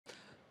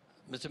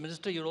Mr.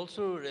 Minister, you're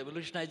also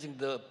revolutionizing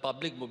the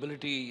public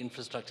mobility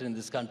infrastructure in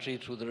this country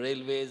through the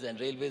railways, and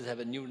railways have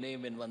a new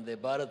name in Vande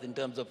Bharat in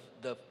terms of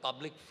the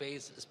public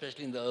face,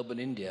 especially in the urban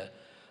India.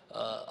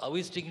 Are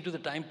we sticking to the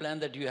time plan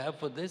that you have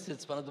for this?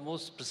 It's one of the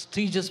most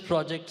prestigious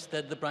projects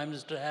that the Prime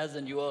Minister has,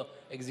 and you are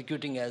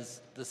executing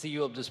as the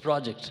CEO of this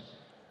project.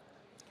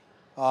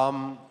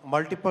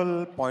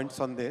 Multiple points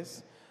on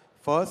this.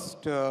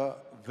 First,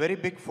 very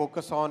big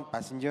focus on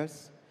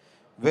passengers,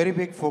 very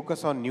big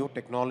focus on new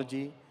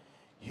technology,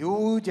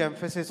 huge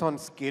emphasis on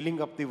scaling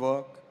up the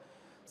work,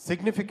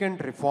 significant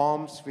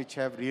reforms which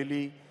have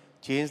really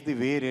changed the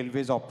way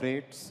railways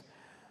operates,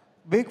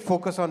 big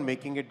focus on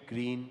making it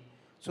green.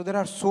 So there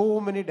are so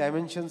many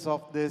dimensions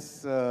of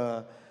this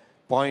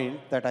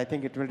point that I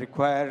think it will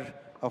require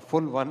a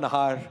full 1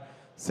 hour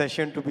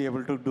session to be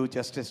able to do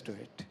justice to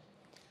it.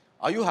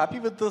 Are you happy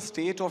with the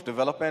state of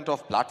development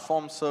of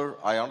platforms, sir?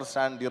 I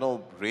understand,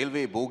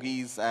 railway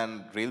bogies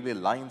and railway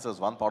lines as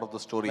one part of the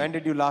story. When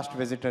did you last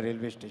visit a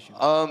railway station?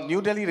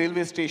 New Delhi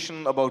railway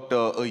station about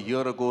a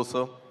year ago,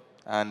 sir.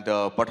 And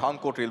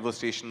Pathankot railway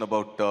station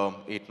about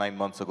 8-9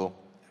 months ago.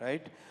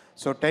 Right?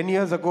 So 10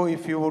 years ago,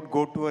 if you would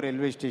go to a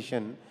railway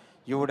station,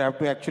 you would have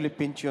to actually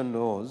pinch your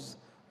nose.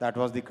 That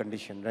was the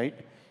condition, right?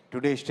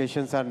 Today,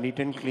 stations are neat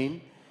and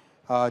clean.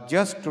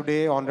 Just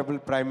today, Honorable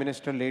Prime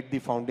Minister laid the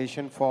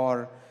foundation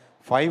for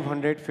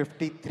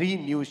 553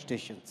 new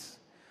stations.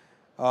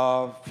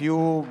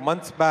 Few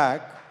months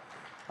back,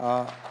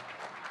 Prime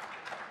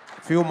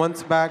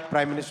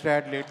Minister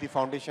had laid the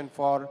foundation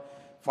for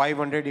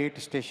 508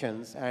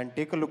 stations. And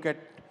take a look at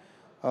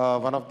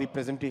one of the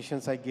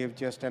presentations I gave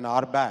just an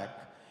hour back.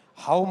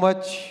 How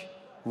much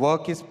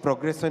work is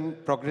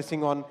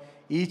progressing on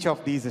each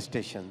of these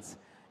stations?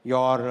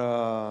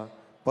 Your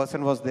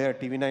person was there,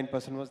 TV9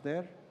 person was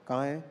there.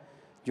 कहाँ है?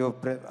 जो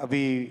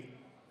अभी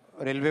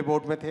railway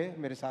board में थे,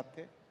 मेरे साथ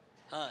थे.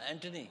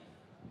 Anthony.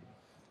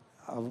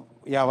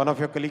 Yeah, one of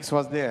your colleagues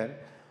was there.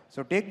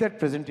 So take that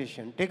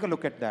presentation, take a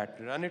look at that,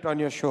 run it on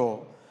your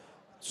show.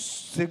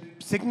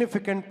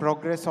 Significant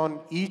progress on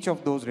each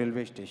of those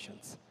railway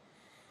stations.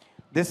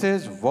 This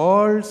is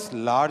world's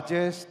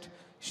largest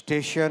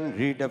station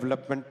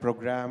redevelopment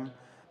program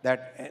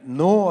that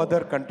no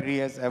other country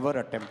has ever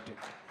attempted.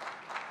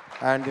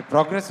 And the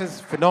progress is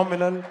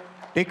phenomenal.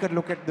 Take a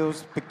look at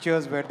those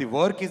pictures where the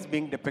work is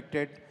being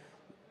depicted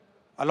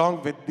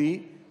along with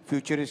the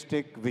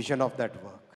futuristic vision of that work.